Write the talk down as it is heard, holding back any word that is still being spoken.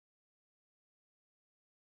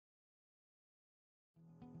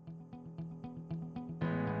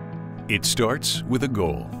It starts with a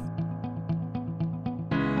goal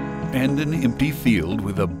and an empty field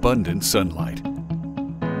with abundant sunlight.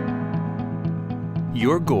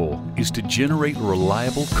 Your goal is to generate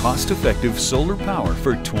reliable, cost-effective solar power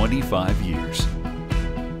for 25 years.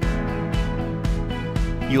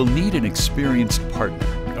 You'll need an experienced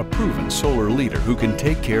partner, a proven solar leader who can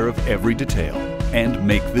take care of every detail and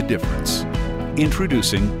make the difference.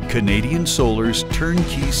 Introducing Canadian Solar's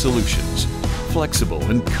Turnkey Solutions, flexible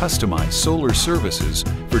and customized solar services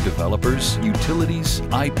for developers, utilities,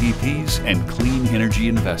 IPPs, and clean energy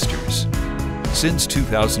investors. Since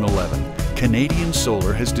 2011, Canadian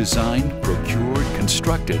Solar has designed, procured,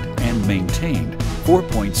 constructed, and maintained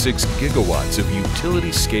 4.6 gigawatts of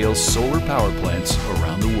utility-scale solar power plants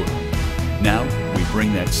around the world. Now, we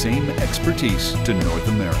bring that same expertise to North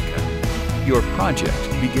America. Your project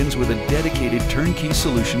begins with a dedicated Turnkey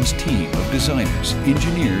Solutions team of designers,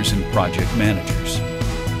 engineers, and project managers.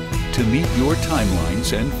 To meet your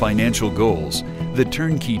timelines and financial goals, the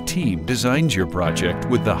Turnkey team designs your project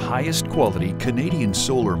with the highest quality Canadian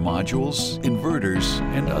solar modules, inverters,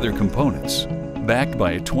 and other components. Backed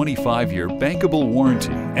by a 25-year bankable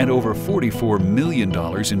warranty and over $44 million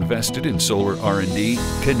invested in solar R&D,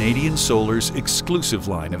 Canadian Solar's exclusive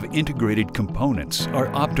line of integrated components are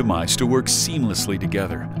optimized to work seamlessly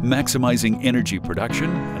together, maximizing energy production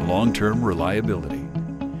and long-term reliability.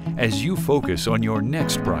 As you focus on your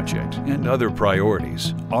next project and other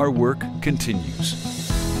priorities, our work continues.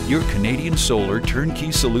 Your Canadian Solar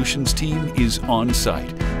Turnkey Solutions team is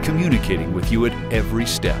on-site, communicating with you at every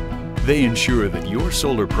step. They ensure that your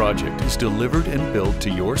solar project is delivered and built to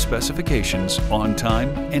your specifications on time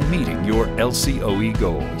and meeting your LCOE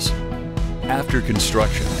goals. After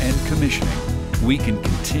construction and commissioning, we can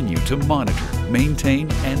continue to monitor,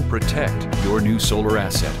 maintain, and protect your new solar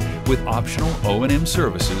asset with optional O&M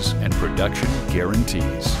services and production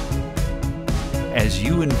guarantees. As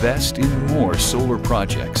you invest in more solar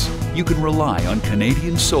projects, you can rely on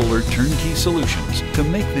Canadian Solar Turnkey Solutions to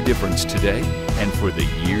make the difference today and for the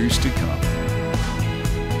years to come.